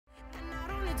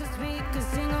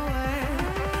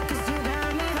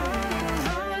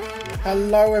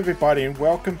Hello everybody and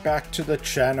welcome back to the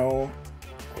channel.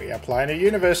 We are playing a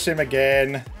Universim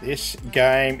again. This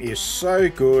game is so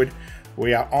good.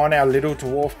 We are on our little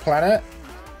dwarf planet.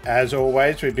 As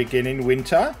always, we begin in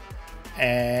winter.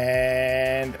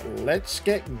 And let's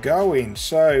get going.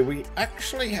 So we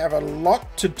actually have a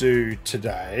lot to do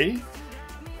today.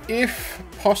 If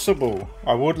possible,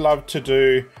 I would love to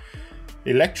do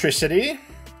electricity.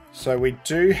 So we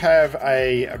do have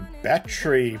a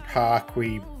battery park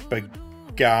we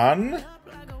begun.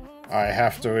 I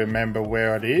have to remember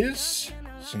where it is.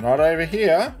 It's not over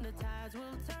here.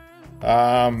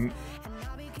 Right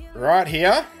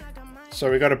here. So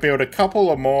we got to build a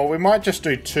couple of more. We might just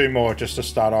do 2 more just to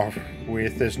start off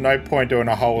with. There's no point doing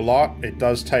a whole lot. It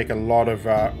does take a lot of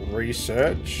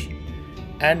research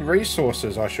and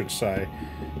resources, I should say.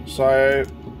 So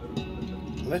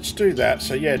let's do that.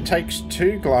 So yeah, it takes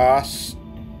 2 glass.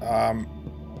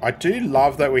 I do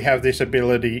love that we have this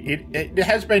ability. It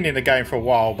has been in the game for a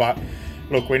while, but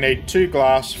look, we need 2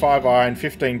 glass, 5 iron,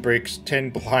 15 bricks, 10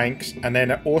 planks, and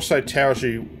then it also tells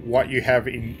you what you have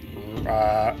in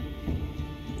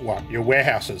your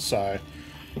warehouses. So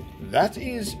that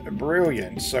is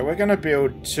brilliant. So we're going to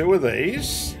build 2 of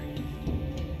these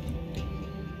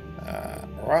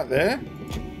right there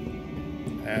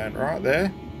and right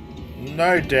there.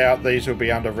 No doubt these will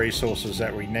be under resources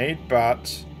that we need,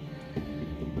 but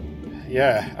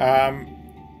yeah.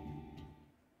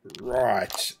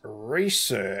 Right,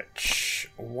 research.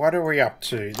 What are we up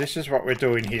to? This is what we're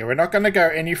doing here. We're not going to go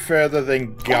any further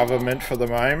than government for the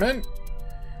moment.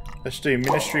 Let's do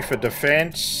Ministry for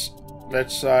Defense.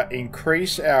 Let's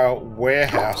increase our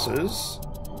warehouses.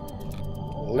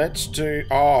 Let's do...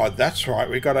 Oh, that's right.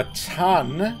 We got a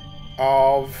ton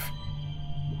of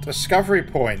discovery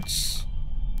points.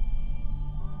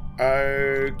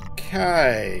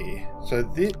 Okay. So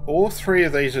all 3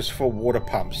 of these is for water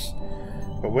pumps.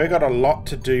 But we've got a lot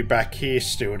to do back here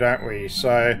still, don't we?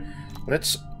 So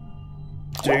let's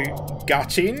do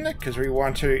gutting, because we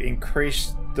want to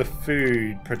increase the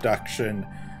food production.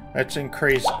 Let's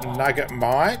increase nugget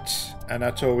might, and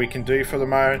that's all we can do for the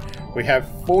moment. We have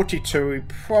 42. We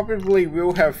probably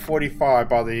will have 45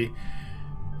 by the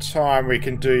time we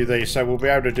can do these. So we'll be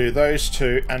able to do those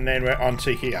 2, and then we're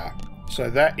onto here. So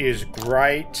that is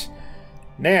great.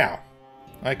 Now,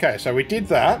 okay, so we did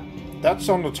that. That's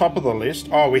on the top of the list.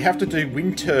 Oh, we have to do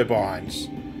wind turbines.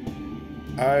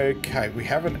 Okay, we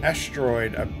have an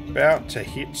asteroid about to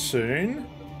hit soon.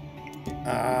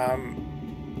 Not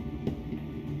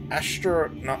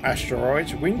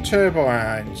asteroids. Wind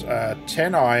turbines.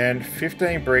 10 iron,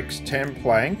 15 bricks, 10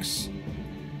 planks.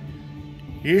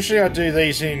 Usually I do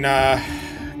these in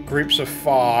groups of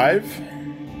 5.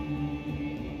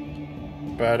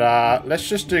 But let's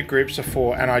just do groups of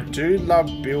 4. And I do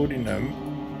love building them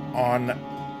on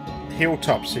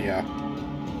hilltops here.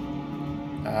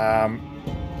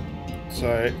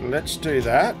 So let's do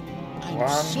that.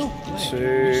 1, 2.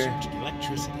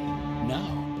 Electricity.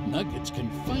 Now, Nuggets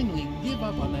can finally give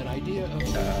up on that idea of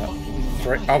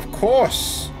 3. Of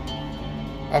course.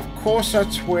 Of course,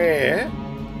 that's where.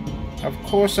 Of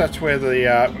course, that's where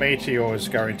the meteor is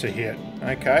going to hit.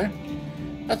 Okay.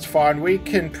 That's fine. We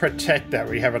can protect that.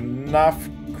 We have enough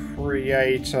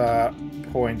creator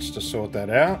points to sort that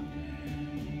out.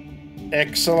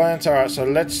 Excellent. Alright, so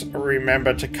let's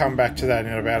remember to come back to that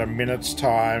in about a minute's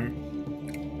time.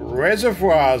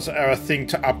 Reservoirs are a thing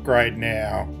to upgrade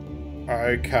now.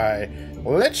 Okay.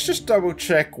 Let's just double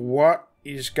check what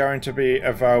is going to be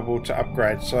available to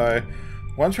upgrade. So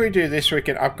once we do this, we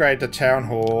can upgrade the town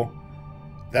hall.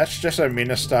 That's just a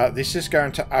minister. This is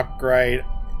going to upgrade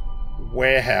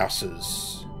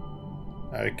warehouses.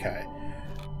 Okay.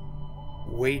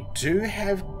 We do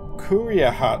have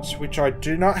courier huts, which I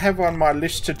do not have on my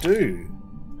list to do.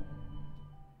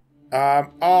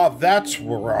 Oh, that's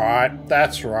right.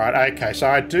 That's right. Okay, so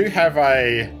I do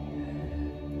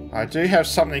have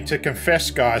something to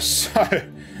confess, guys. So,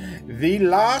 the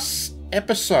last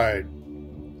episode,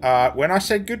 when I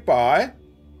said goodbye,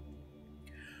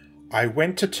 I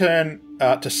went to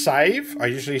to save. I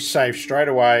usually save straight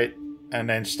away and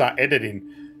then start editing.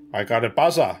 I got a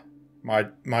buzzer. My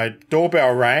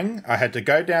doorbell rang. I had to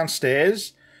go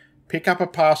downstairs, pick up a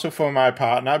parcel for my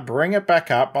partner, bring it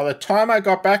back up. By the time I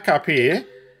got back up here,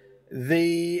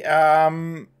 this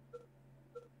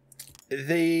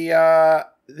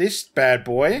bad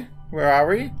boy, where are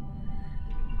we?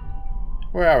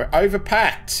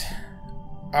 Overpacked.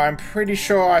 I'm pretty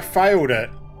sure I failed it.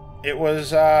 It was,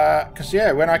 because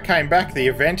yeah, when I came back, the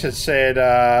event had said,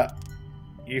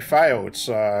 you failed,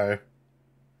 so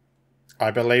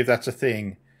I believe that's a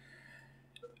thing.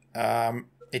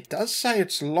 It does say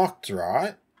it's locked,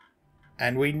 right?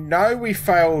 And we know we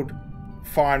failed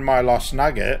Find My Lost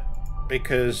Nugget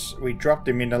because we dropped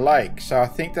him in the lake. So I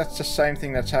think that's the same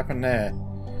thing that's happened there.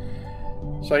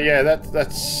 So yeah,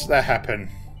 that happened.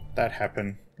 That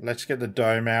happened. Let's get the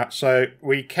dome out. So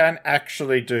we can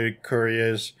actually do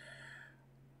couriers.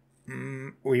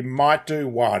 We might do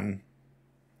one.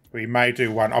 We may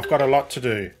do one. I've got a lot to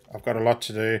do. I've got a lot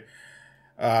to do.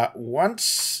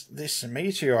 Once this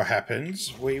meteor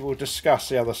happens, we will discuss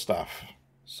the other stuff.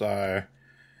 So,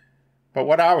 but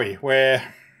what are we? We're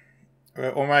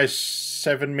almost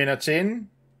 7 minutes in,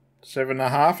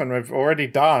 7.5, and we've already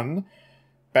done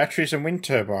batteries and wind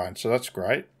turbines. So that's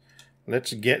great.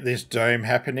 Let's get this dome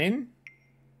happening.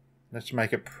 Let's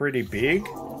make it pretty big.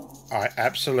 I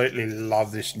absolutely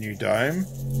love this new dome.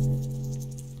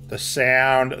 The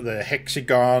sound, the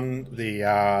hexagon,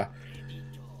 the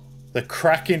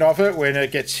cracking of it when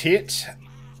it gets hit.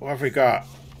 What have we got?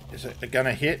 Is it going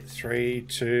to hit? 3,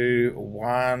 2,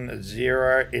 1,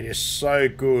 0. It is so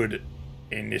good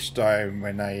in this dome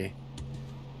when they...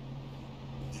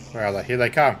 Where are they? Here they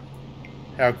come.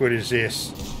 How good is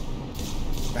this?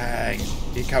 Bang.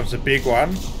 Here comes the big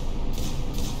one.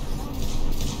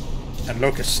 And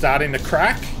look, it's starting to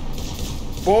crack.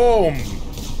 Boom.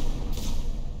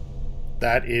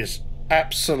 That is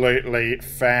absolutely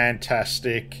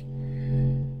fantastic.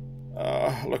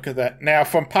 Oh, look at that. Now,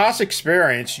 from past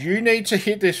experience, you need to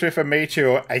hit this with a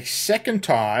meteor a second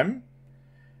time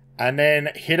and then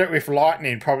hit it with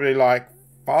lightning probably like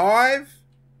five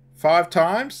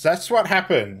times. That's what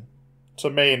happened to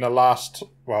me in the last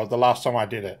time I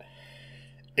did it.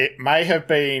 It may have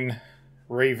been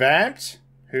revamped.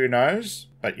 Who knows?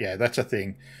 But yeah, that's a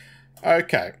thing.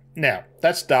 Okay, now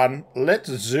that's done.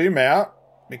 Let's zoom out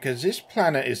because this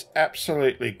planet is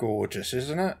absolutely gorgeous,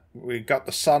 isn't it? We got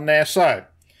the sun there. So,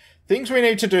 things we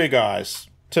need to do, guys,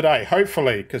 today,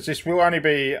 hopefully, because this will only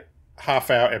be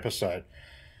half-hour episode.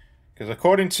 Because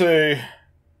according to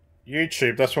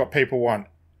YouTube, that's what people want.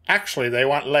 Actually, they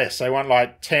want less. They want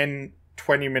like 10,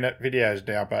 20-minute videos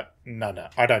now, but no,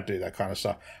 I don't do that kind of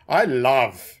stuff. I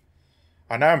know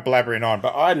I'm blabbering on,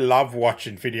 but I love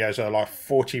watching videos that are like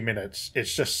 40 minutes.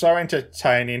 It's just so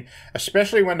entertaining,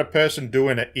 especially when the person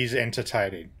doing it is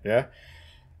entertaining, yeah?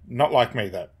 Not like me,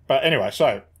 though. But anyway,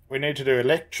 so we need to do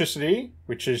electricity,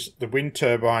 which is the wind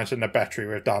turbines and the battery.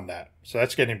 We've done that. So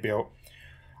that's getting built.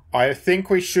 I think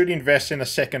we should invest in a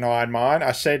second iron mine.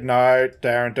 I said, no,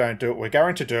 Darren, don't do it. We're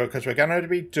going to do it because we're going to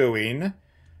be doing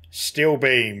steel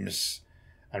beams.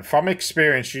 And from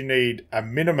experience, you need a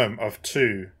minimum of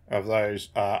 2 of those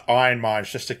iron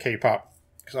mines just to keep up.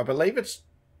 Because I believe it's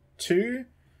 2,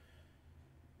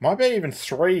 might be even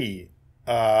 3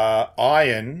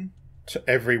 iron to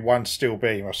every 1 steel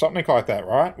beam or something like that,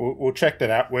 right? We'll check that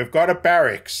out. We've got a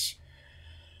barracks.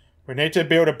 We need to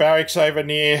build a barracks over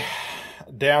near,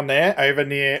 down there, over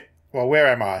near, well, where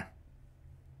am I?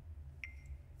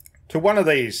 To one of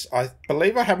these. I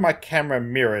believe I have my camera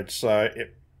mirrored, so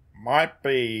it might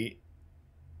be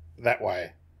that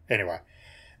way. Anyway,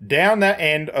 down that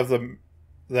end of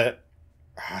the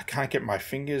I can't get my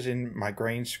fingers in my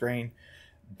green screen.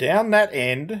 Down that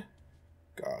end,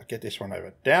 God, get this one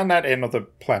over. Down that end of the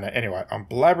planet. Anyway, I'm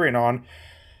blabbering on.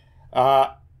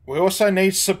 We also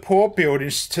need support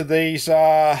buildings to these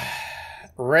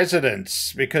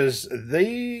residents because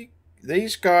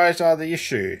these guys are the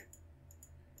issue.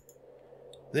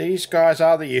 These guys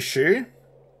are the issue.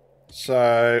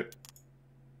 So,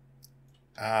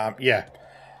 yeah.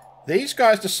 These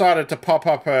guys decided to pop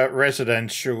up a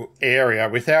residential area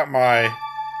without my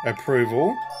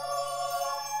approval.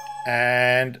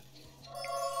 And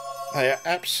they are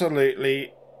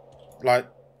absolutely, like,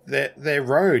 their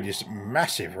road is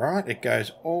massive, right? It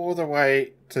goes all the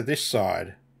way to this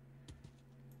side.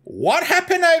 What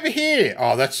happened over here?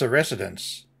 Oh, that's the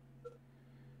residence.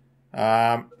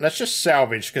 Let's just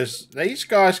salvage, because these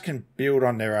guys can build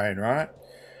on their own, right?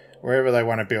 Wherever they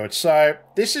want to build. So,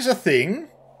 this is a thing.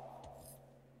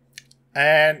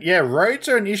 And, yeah, roads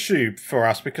are an issue for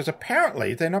us, because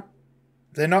apparently they're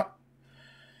not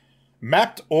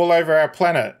mapped all over our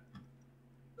planet.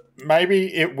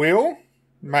 Maybe it will,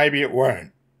 maybe it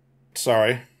won't.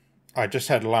 Sorry, I just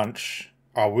had lunch.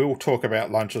 I will talk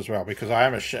about lunch as well, because I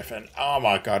am a chef, and oh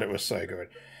my god, it was so good.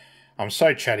 I'm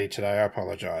so chatty today, I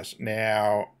apologise.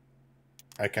 Now,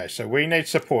 okay, so we need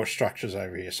support structures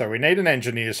over here. So we need an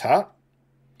engineer's hut.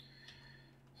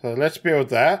 So let's build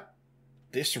that.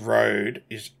 This road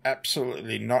is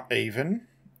absolutely not even.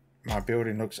 My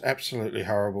building looks absolutely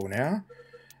horrible now.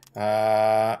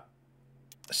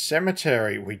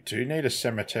 Cemetery. We do need a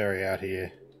cemetery out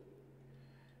here.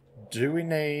 Do we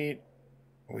need...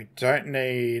 We don't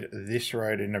need this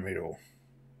road in the middle.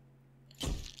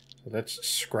 So let's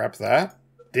scrap that.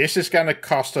 This is going to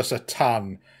cost us a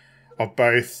ton of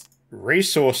both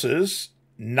resources,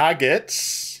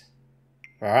 nuggets.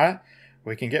 Alright?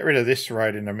 We can get rid of this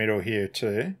road in the middle here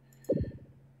too.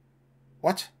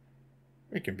 What?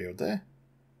 We can build there.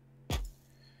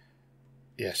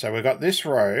 Yeah, so we've got this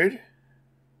road.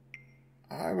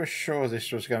 I was sure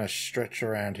this was going to stretch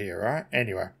around here, right?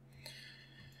 Anyway.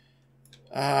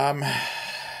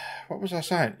 What was I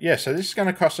saying? Yeah, so this is going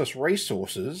to cost us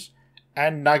resources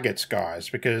and nuggets, guys,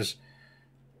 because,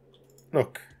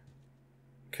 look,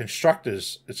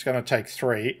 constructors, it's going to take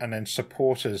 3, and then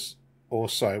supporters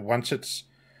also. Once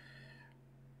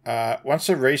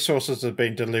the resources have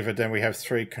been delivered, then we have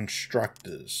 3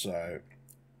 constructors. So,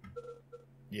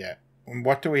 yeah. And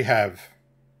what do we have?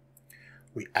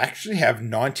 We actually have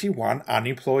 91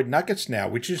 unemployed nuggets now,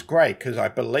 which is great, because I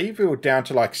believe we were down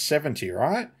to like 70,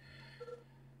 right?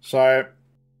 So,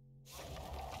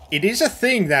 it is a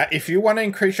thing that if you want to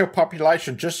increase your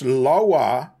population, just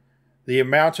lower the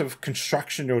amount of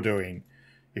construction you're doing.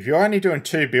 If you're only doing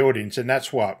 2 buildings, and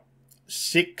that's what?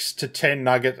 6 to 10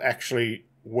 nuggets actually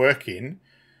working.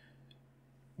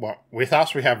 Well, with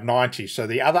us we have 90. So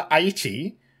the other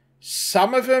 80,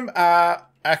 some of them are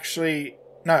actually...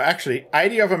 No, actually,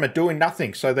 80 of them are doing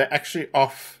nothing. So they're actually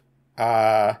off...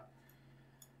 they're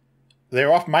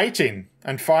off mating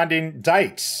and finding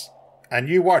dates. And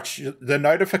you watch, the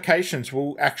notifications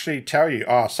will actually tell you,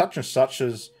 oh, such and such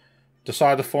has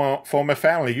decided to form a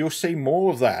family. You'll see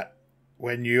more of that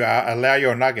when you allow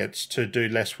your nuggets to do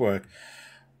less work.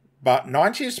 But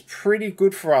 90 is pretty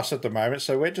good for us at the moment,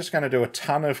 so we're just going to do a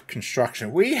ton of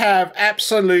construction. We have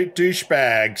absolute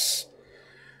douchebags.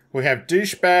 We have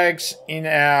douchebags in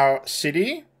our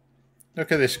city.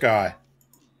 Look at this guy.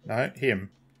 No,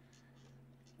 him.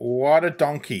 What a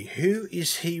donkey. Who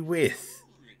is he with?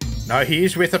 No, he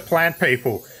is with the plant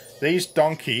people. These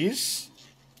donkeys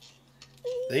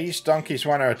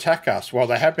want to attack us. Well,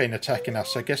 they have been attacking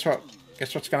us, so guess what?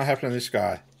 Guess what's going to happen to this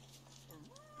guy?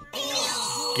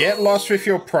 Get lost with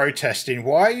your protesting.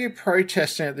 Why are you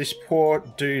protesting at this poor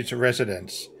dude's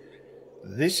residence?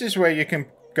 This is where you can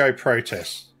go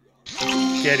protest.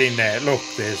 Get in there. Look,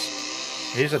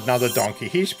 here's another donkey.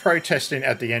 He's protesting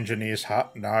at the engineer's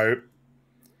hut. No.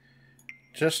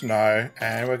 Just no.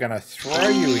 And we're going to throw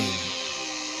you in.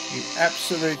 You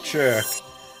absolute jerk.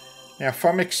 Now,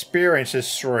 from experience,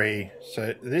 is 3.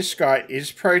 So this guy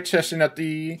is protesting at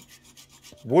the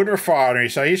wood refinery.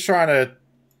 So he's trying to...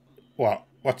 What?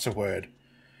 What's the word?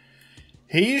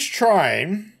 He's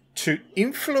trying to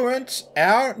influence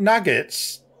our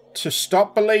nuggets to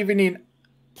stop believing in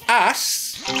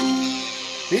us,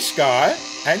 this guy,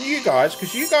 and you guys,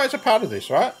 because you guys are part of this,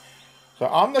 right? So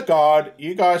I'm the God,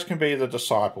 you guys can be the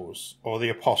disciples, or the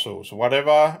apostles,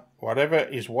 whatever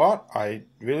is what, I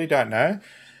really don't know.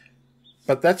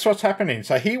 But that's what's happening.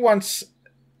 So he wants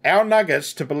our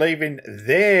nuggets to believe in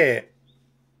their,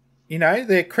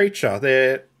 their creature,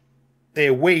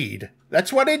 their weed.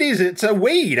 That's what it is. It's a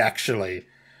weed, actually.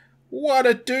 What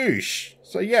a douche.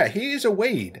 So, yeah, he is a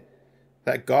weed.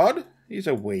 That God, he's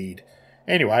a weed.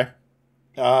 Anyway.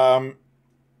 And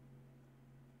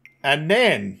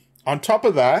then, on top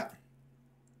of that...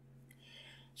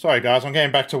 Sorry, guys, I'm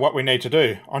getting back to what we need to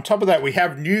do. On top of that, we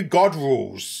have new God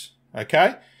rules.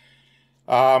 Okay?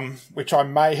 Which I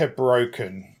may have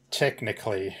broken,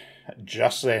 technically.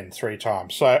 Just then 3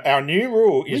 times. So our new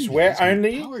rule is we're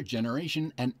only power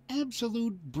generation an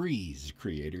absolute breeze,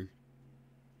 creator.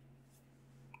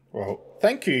 Well,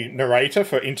 thank you, narrator,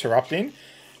 for interrupting.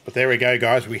 But there we go,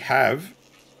 guys. We have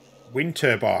wind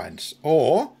turbines,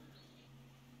 or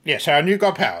yes, our new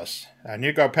god powers. Our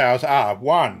new god powers are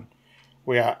 1.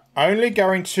 We are only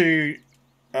going to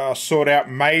sort out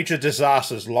major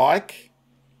disasters like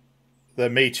the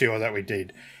meteor that we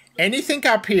did. Anything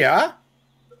up here.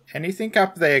 Anything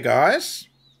up there, guys,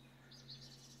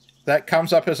 that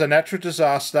comes up as a natural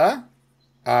disaster,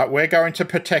 we're going to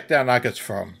protect our nuggets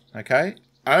from, okay?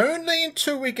 Only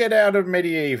until we get out of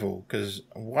medieval, because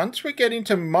once we get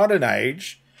into modern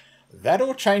age, that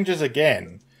all changes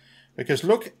again. Because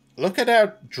look at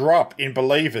our drop in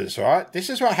believers, right? This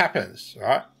is what happens,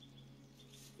 right?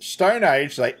 Stone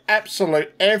Age,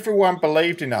 everyone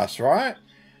believed in us, right?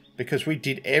 Because we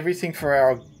did everything for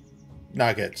our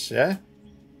nuggets, yeah?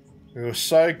 We were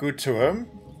so good to them.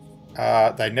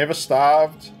 They never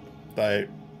starved. They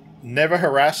never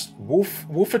harassed.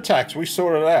 Wolf attacks, we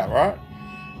sorted it out, right?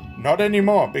 Not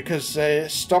anymore, because they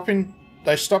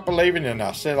stopped believing in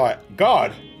us. They're like,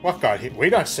 God? What God? We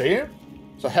don't see him.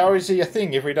 So how is he a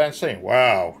thing if we don't see him?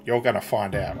 Well, you're going to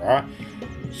find out, right?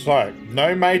 So,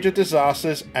 no major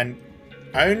disasters and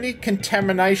only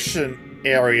contamination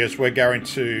areas we're going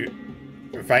to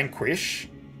vanquish.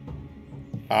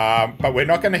 But we're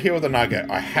not going to heal the nugget.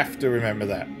 I have to remember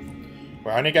that.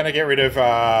 We're only going to get rid of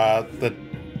the...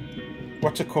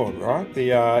 What's it called, right?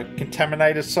 The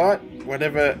contaminated site?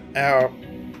 Whatever our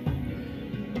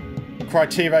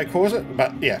criteria calls it.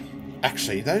 But yeah,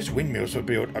 actually, those windmills were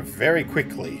built very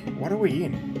quickly. What are we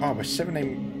in? Oh, we're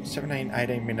 17,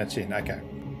 18 minutes in. Okay.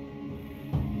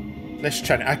 Let's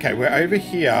chat. Okay, we're over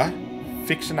here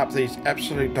fixing up these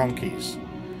absolute donkeys.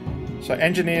 So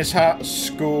engineer's hut,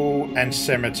 school, and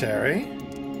cemetery.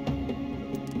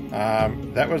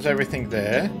 That was everything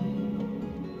there.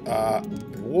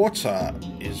 Water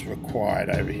is required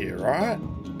over here, right?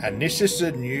 And this is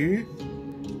the new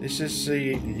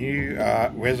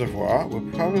reservoir.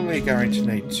 We're probably going to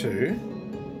need 2.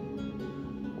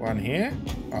 One here.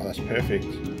 Oh, that's perfect.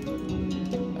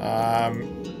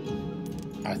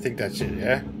 I think that's it,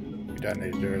 yeah? We don't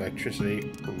need to do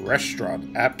electricity.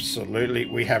 Restaurant, absolutely.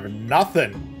 We have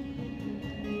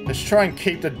nothing. Let's try and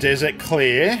keep the desert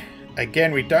clear.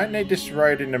 Again, we don't need this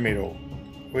road in the middle.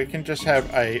 We can just have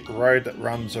a road that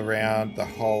runs around the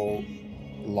whole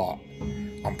lot.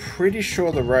 I'm pretty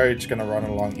sure the road's going to run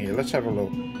along here. Let's have a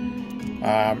look.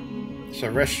 So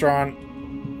restaurant,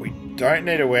 we don't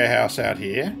need a warehouse out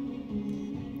here.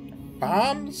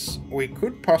 Farms, we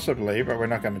could possibly, but we're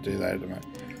not going to do that at the moment.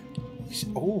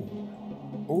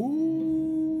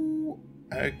 Ooh.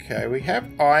 Okay, we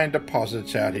have iron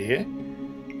deposits out here.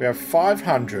 We have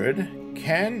 500.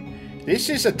 This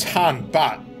is a ton,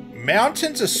 but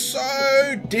mountains are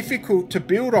so difficult to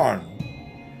build on.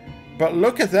 But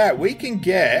look at that, we can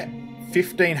get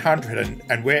 1,500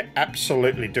 and we're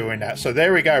absolutely doing that. So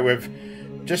there we go, we've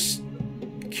just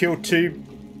killed 2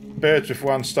 birds with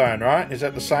 1 stone, right? Is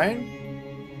that the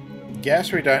same?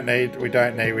 Gas we don't need.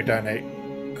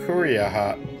 Courier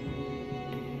hut.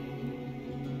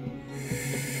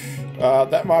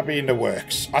 That might be in the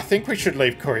works. I think we should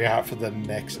leave courier hut for the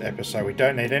next episode. We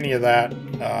don't need any of that.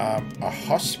 A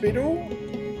hospital?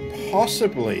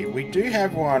 Possibly. We do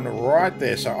have one right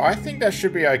there, so I think that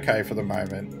should be okay for the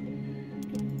moment.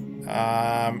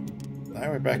 No,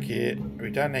 we're back here.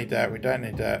 We don't need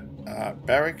that.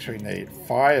 Barracks we need.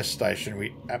 Fire station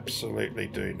we absolutely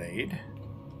do need.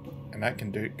 And that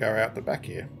can go out the back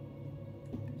here.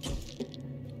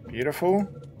 Beautiful.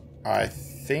 I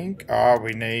think...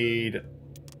 we need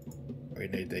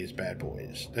these bad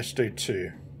boys. Let's do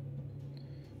 2.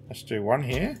 Let's do 1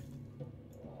 here.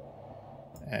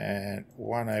 And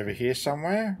 1 over here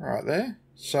somewhere. Right there.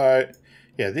 So,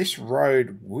 yeah, this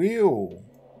road will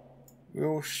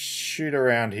shoot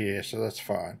around here. So that's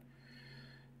fine.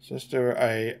 So let's do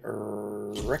a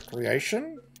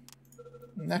recreation.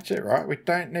 And that's it, right? We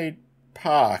don't need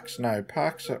parks. No,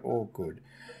 parks are all good.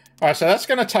 Alright, so that's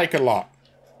going to take a lot.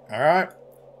 Alright?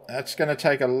 That's going to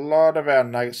take a lot of our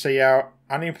nuggets. See, our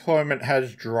unemployment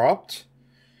has dropped.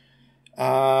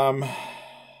 What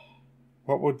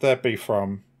would that be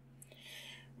from?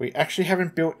 We actually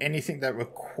haven't built anything that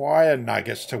require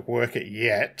nuggets to work it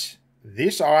yet.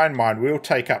 This iron mine will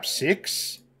take up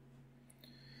 6.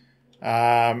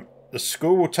 The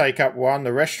school will take up 1.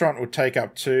 The restaurant will take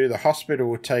up 2. The hospital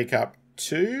will take up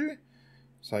 2.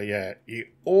 So yeah, you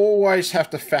always have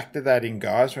to factor that in,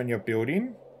 guys, when you're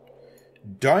building.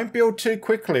 Don't build too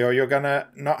quickly or you're going to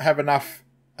not have enough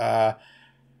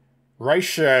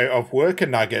ratio of worker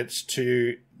nuggets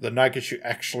to the nuggets you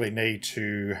actually need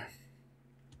to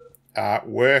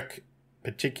work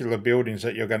particular buildings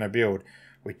that you're going to build.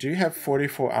 We do have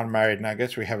 44 unmarried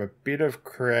nuggets. We have a bit of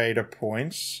creator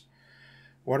points.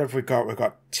 What have we got? We've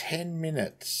got 10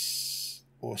 minutes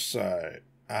or so.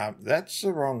 That's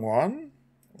the wrong one.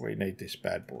 We need this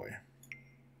bad boy.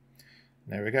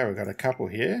 There we go. We've got a couple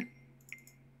here.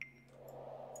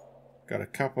 Got a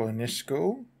couple in this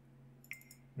school.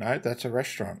 No, that's a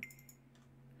restaurant.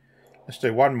 Let's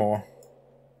do 1 more.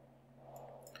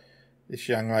 This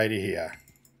young lady here.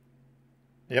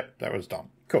 Yep, that was done.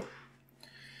 Cool.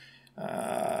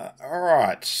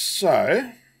 Alright,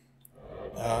 so...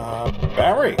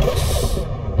 barracks.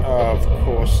 Of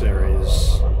course there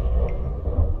is.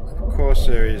 Of course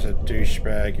there is a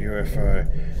douchebag UFO.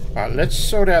 Alright, let's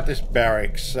sort out this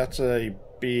barracks. That's a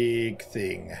big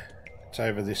thing. It's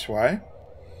over this way.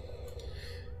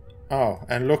 Oh,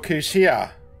 and look who's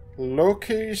here. Look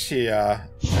who's here.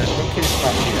 And look who's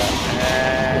not here.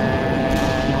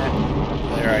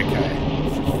 And they're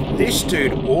okay. This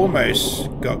dude almost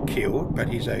got killed, but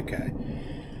he's okay.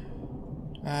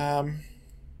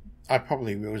 I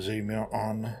probably will zoom in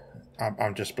on...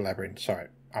 I'm just blabbering, sorry.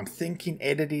 I'm thinking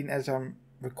editing as I'm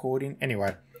recording.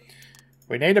 Anyway,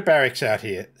 we need a barracks out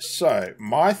here. So,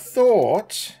 my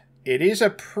thought It is a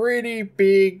pretty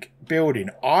big building.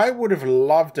 I would have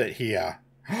loved it here.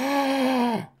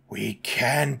 We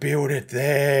can build it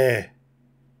there.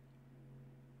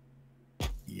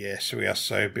 Yes, we are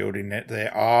so building it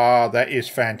there. Ah, that is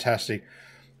fantastic.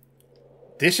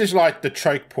 This is like the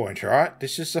choke point, right?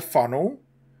 This is the funnel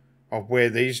of where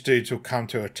these dudes will come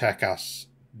to attack us.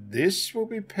 This will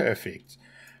be perfect.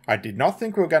 I did not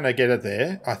think we were going to get it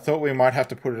there. I thought we might have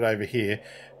to put it over here.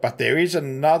 But there is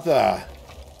another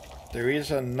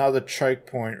choke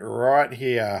point right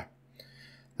here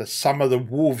that some of the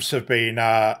wolves have been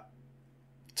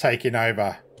taking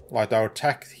over. Like they'll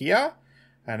attack here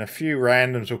and a few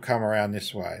randoms will come around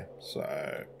this way.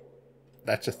 So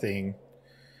that's a thing.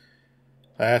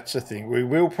 That's a thing. We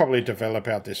will probably develop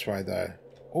out this way though.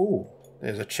 Oh,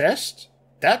 there's a chest.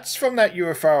 That's from that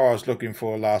UFO I was looking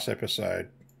for last episode.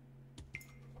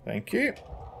 Thank you.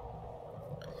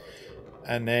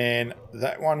 And then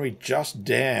that one we just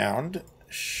downed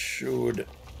should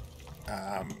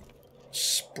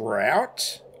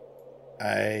sprout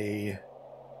a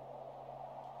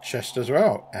chest as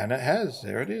well. And it has.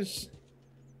 There it is.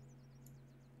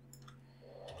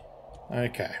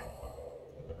 Okay.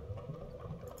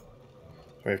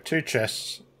 We have 2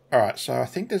 chests. Alright, so I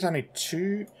think there's only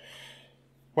 2.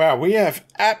 Wow, we have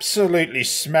absolutely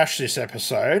smashed this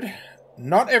episode.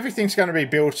 Not everything's going to be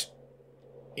built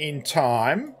in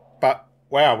time, but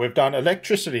wow, we've done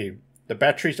electricity, the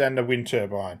batteries and the wind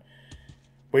turbine.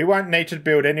 We won't need to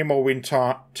build any more wind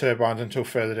turbines until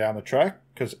further down the track,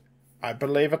 because I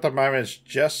believe at the moment it's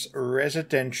just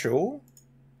residential.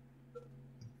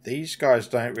 These guys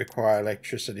don't require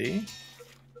electricity.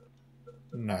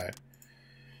 No.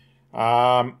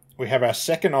 We have our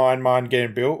second iron mine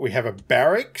getting built. We have a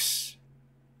barracks.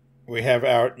 We have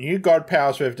our new god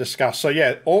powers we've discussed. So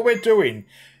yeah, all we're doing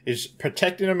is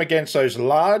protecting them against those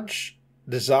large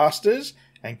disasters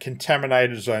and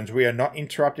contaminated zones. We are not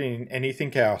interrupting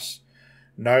anything else.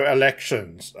 No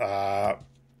elections.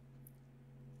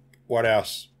 What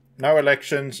else? No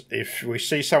elections. If we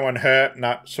see someone hurt,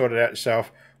 no, sort it out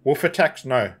yourself. Wolf attacks,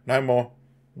 no. No more.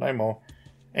 No more.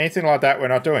 Anything like that we're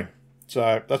not doing.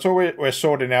 So that's all we're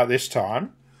sorting out this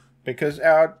time, because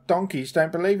our donkeys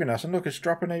don't believe in us. And look, it's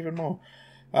dropping even more.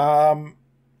 And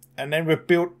then we've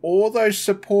built all those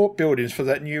support buildings for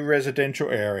that new residential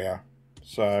area.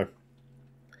 So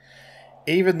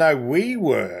even though we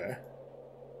were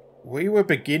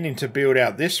beginning to build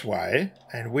out this way,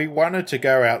 and we wanted to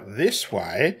go out this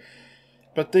way,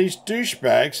 but these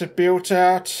douchebags have built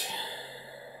out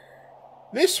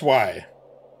this way,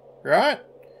 right?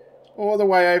 All the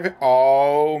way over.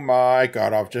 Oh my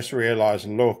god, I've just realised,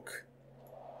 look.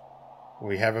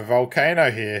 We have a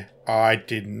volcano here. I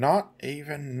did not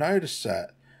even notice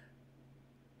that.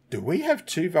 Do we have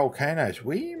 2 volcanoes?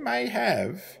 We may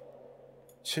have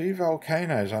 2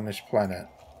 volcanoes on this planet.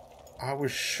 I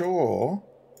was sure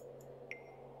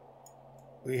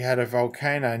we had a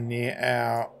volcano near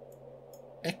our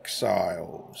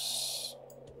Exiles.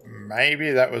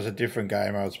 Maybe that was a different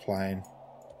game I was playing.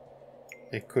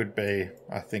 It could be.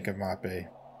 I think it might be.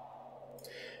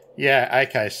 Yeah,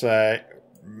 okay, so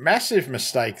massive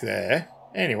mistake there.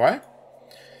 Anyway.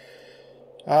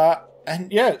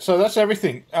 And yeah, so that's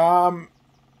everything.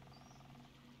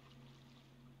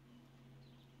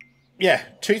 Yeah,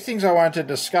 2 things I wanted to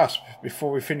discuss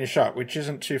before we finish up, which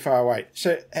isn't too far away.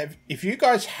 So if you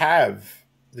guys have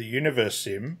the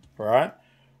Universim, right?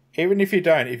 Even if you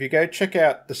don't, if you go check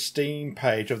out the Steam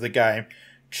page of the game,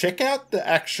 check out the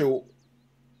actual,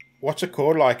 what's it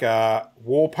called, like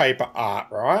wallpaper art,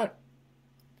 right?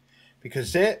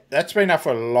 Because that's been up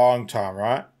for a long time,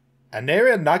 right? And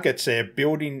there are nuggets there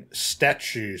building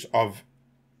statues of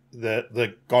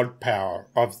the god power,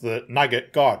 of the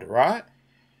nugget god, right?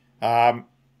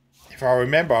 If I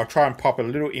remember, I'll try and pop a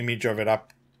little image of it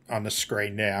up on the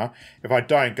screen now. If I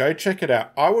don't, go check it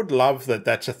out. I would love that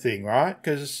that's a thing, right?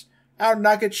 Because our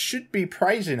nuggets should be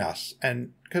praising us.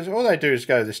 And because all they do is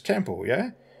go to this temple,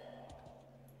 yeah?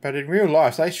 But in real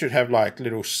life, they should have like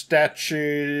little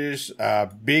statues,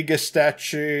 bigger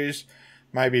statues,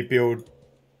 maybe build,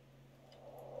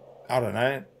 I don't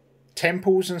know,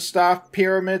 temples and stuff,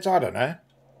 pyramids, I don't know.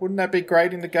 Wouldn't that be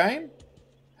great in the game?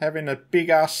 Having a big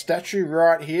ass statue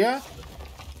right here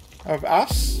of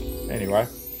us. Anyway.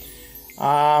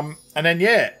 And then,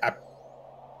 yeah,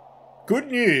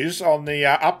 good news on the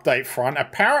update front.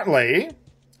 Apparently,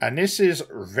 and this is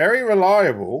very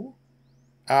reliable,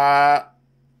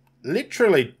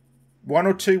 literally 1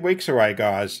 or 2 weeks away,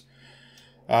 guys.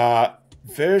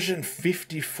 Version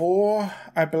 54,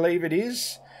 I believe it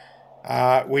is.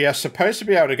 We are supposed to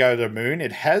be able to go to the moon.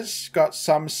 It has got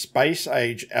some space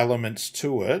age elements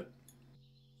to it.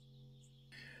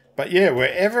 But yeah,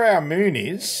 wherever our moon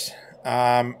is,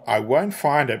 I won't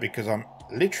find it because I'm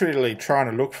literally trying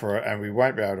to look for it and we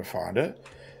won't be able to find it.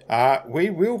 We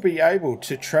will be able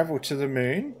to travel to the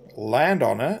moon, land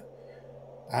on it.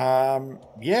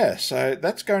 Yeah, so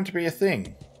that's going to be a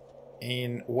thing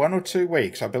in 1 or 2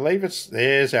 weeks. I believe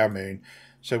there's our moon.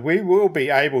 So we will be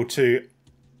able to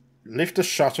lift a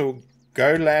shuttle,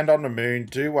 go land on the moon,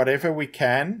 do whatever we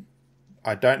can.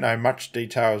 I don't know much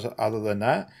details other than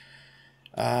that.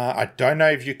 I don't know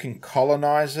if you can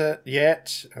colonize it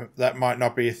yet. That might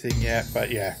not be a thing yet, but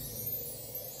yeah.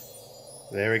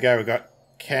 There we go. We've got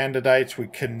candidates. We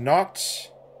cannot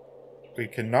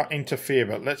interfere,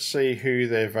 but let's see who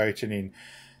they're voting in.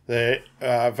 They're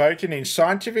voting in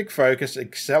scientific focus,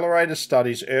 accelerated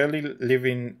studies,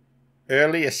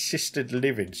 early assisted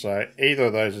living. So either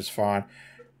of those is fine.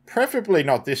 Preferably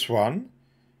not this one.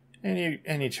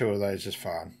 Any two of those is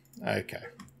fine. Okay.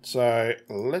 So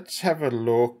let's have a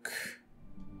look.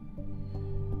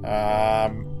 We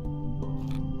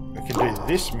can do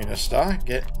this minister.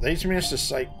 These ministers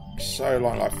take so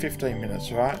long, like 15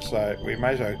 minutes, right? So we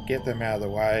may as well get them out of the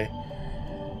way.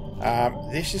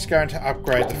 This is going to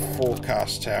upgrade the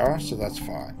forecast tower, so that's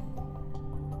fine.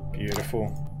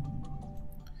 Beautiful.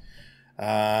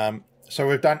 So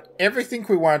we've done everything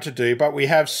we wanted to do, but we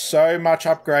have so much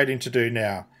upgrading to do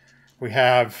now. We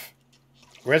have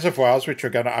reservoirs, which we're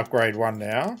going to upgrade one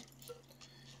now.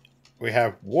 We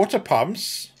have water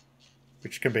pumps,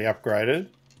 which can be upgraded.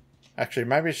 Actually,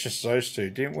 maybe it's just those two.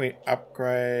 Didn't we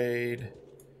upgrade?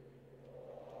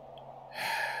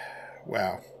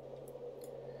 Wow.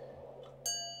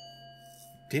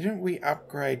 Didn't we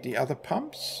upgrade the other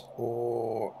pumps?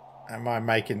 Or am I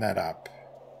making that up?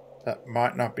 That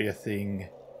might not be a thing.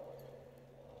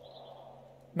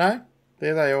 No,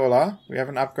 there they all are. We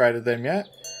haven't upgraded them yet.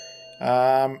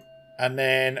 And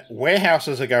then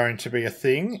warehouses are going to be a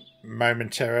thing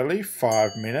momentarily,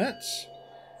 5 minutes.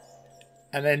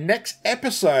 And then next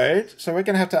episode, so we're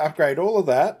going to have to upgrade all of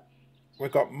that.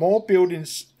 We've got more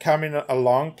buildings coming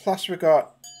along, plus we've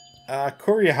got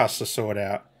courier huts to sort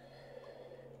out.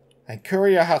 And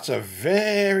courier huts are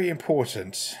very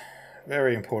important.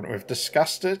 Very important. We've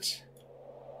discussed it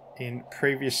in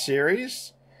previous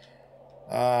series.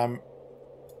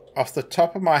 Off the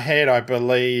top of my head, I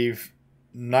believe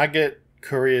nugget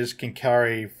couriers can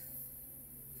carry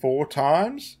 4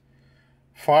 times.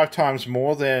 5 times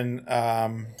more than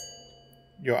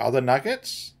your other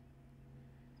nuggets.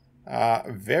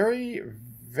 Very,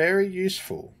 very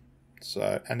useful.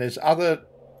 So, and there's other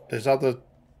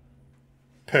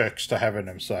perks to having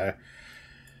them. So,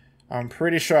 I'm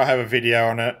pretty sure I have a video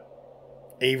on it.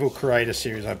 Evil Creator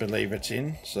series, I believe it's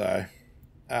in. So,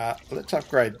 let's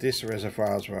upgrade this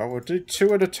reservoir as well. We'll do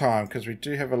 2 at a time because we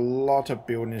do have a lot of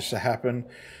buildings to happen.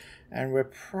 And we're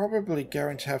probably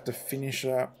going to have to finish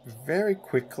up very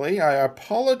quickly. I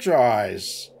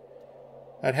apologize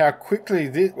at how quickly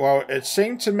this... Well, it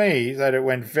seemed to me that it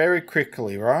went very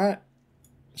quickly, right?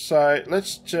 So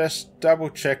let's just double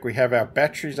check we have our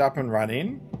batteries up and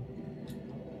running.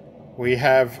 We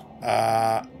have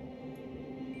our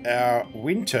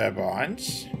wind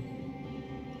turbines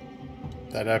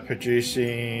that are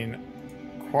producing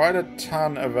quite a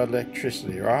ton of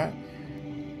electricity, right?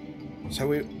 So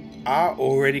we are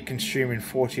already consuming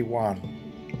 41.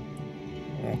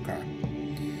 Okay.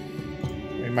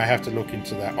 We may have to look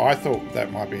into that. I thought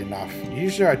that might be enough.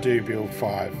 Usually I do build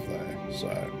 5 though.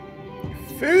 So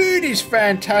food is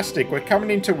fantastic. We're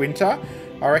coming into winter.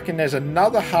 I reckon there's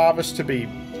another harvest to be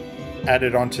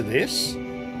added onto this.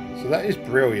 So that is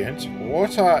brilliant.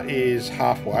 Water is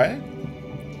halfway.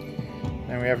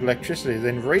 And we have electricity.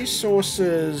 Then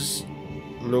resources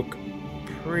look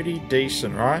pretty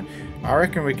decent, right? I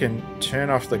reckon we can turn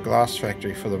off the glass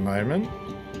factory for the moment.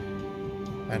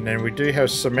 And then we do have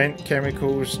cement,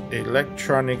 chemicals,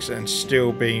 electronics, and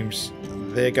steel beams.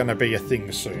 They're going to be a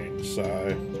thing soon. So,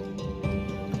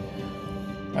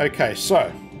 okay,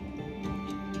 so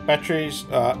batteries,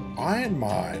 iron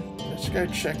mine. Let's go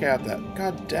check out that.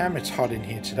 God damn, it's hot in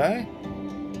here today.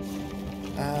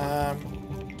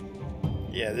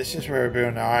 Yeah, this is where we're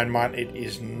building the iron mine. It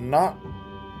is not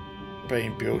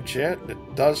being built yet.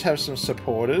 It does have some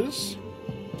supporters.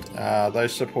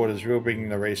 Those supporters will bring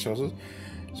the resources.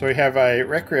 So we have a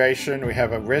recreation, we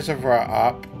have a reservoir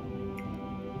up,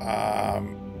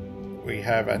 we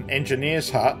have an engineer's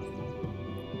hut,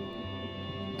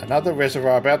 another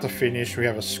reservoir about to finish, we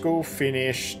have a school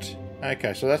finished.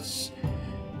 Okay, so that's...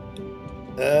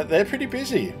 they're pretty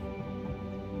busy.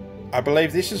 I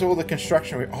believe this is all the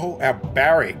construction. Oh, our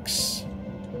barracks.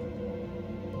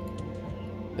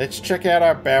 Let's check out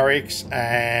our barracks.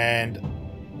 And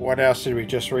what else did we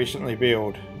just recently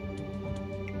build?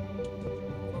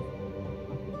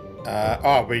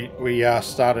 We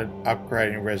started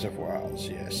upgrading reservoirs,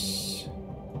 yes.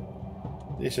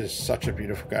 This is such a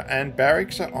beautiful guy. And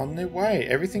barracks are on their way.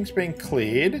 Everything's been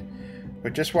cleared. We're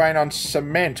just waiting on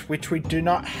cement, which we do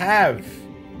not have.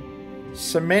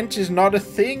 Cement is not a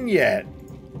thing yet.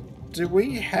 Do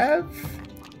we have?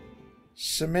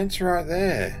 Cement's right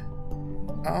there.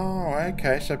 Oh,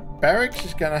 okay. So barracks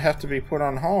is going to have to be put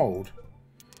on hold.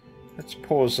 Let's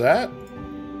pause that.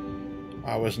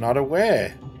 I was not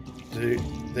aware. Do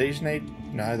these need...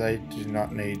 No, they do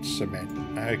not need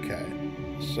cement. Okay.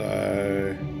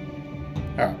 So...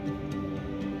 Alright.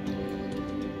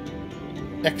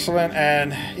 Excellent.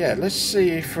 And yeah, let's see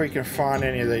if we can find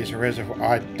any of these reservoirs.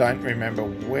 I don't remember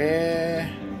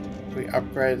where we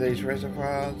upgraded these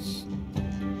reservoirs.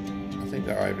 I think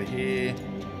they're over here.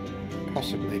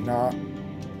 Possibly not.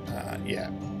 Yeah.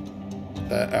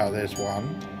 There's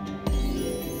one.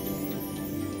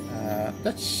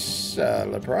 Let's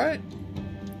celebrate.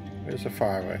 Where's the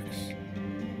fireworks?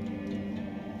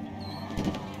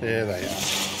 There they are.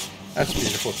 That's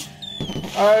beautiful.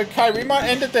 Okay, we might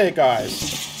end it there,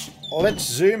 guys. Let's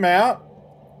zoom out.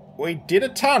 We did a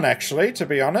ton, actually, to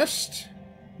be honest.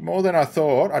 More than I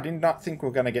thought. I did not think we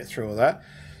were going to get through all that.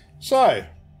 So,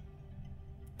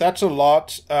 that's a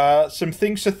lot. Some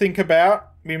things to think about.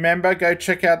 Remember, go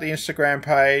check out the Instagram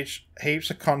page.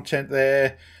 Heaps of content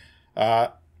there.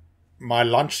 My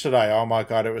lunch today, oh my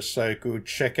god, it was so good.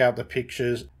 Check out the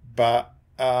pictures. But,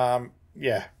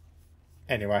 yeah.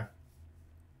 Anyway.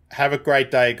 Have a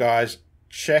great day, guys.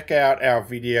 Check out our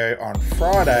video on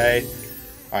Friday.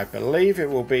 I believe it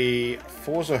will be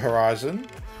Forza Horizon.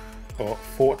 Or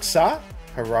Forza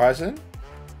Horizon.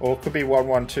 Or it could be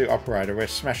 112 Operator. We're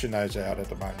smashing those out at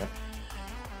the moment.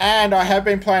 And I have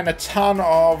been playing a ton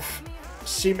of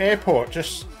Sim Airport.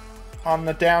 Just on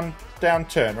the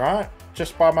downturn, right?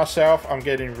 Just by myself. I'm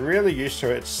getting really used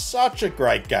to it. It's such a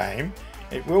great game.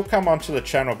 It will come onto the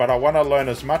channel, but I want to learn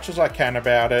as much as I can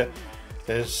about it.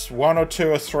 There's 1 or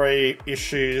 2 or 3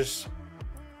 issues.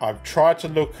 I've tried to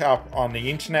look up on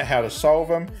the internet how to solve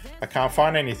them. I can't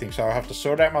find anything, so I'll have to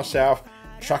sort out myself,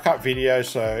 chuck up videos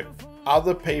so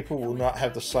other people will not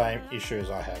have the same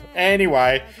issues I have.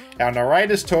 Anyway, our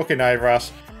narrator's talking over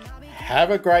us.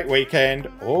 Have a great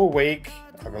weekend or week.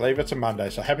 I believe it's a Monday,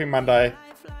 so happy Monday.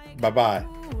 Bye-bye.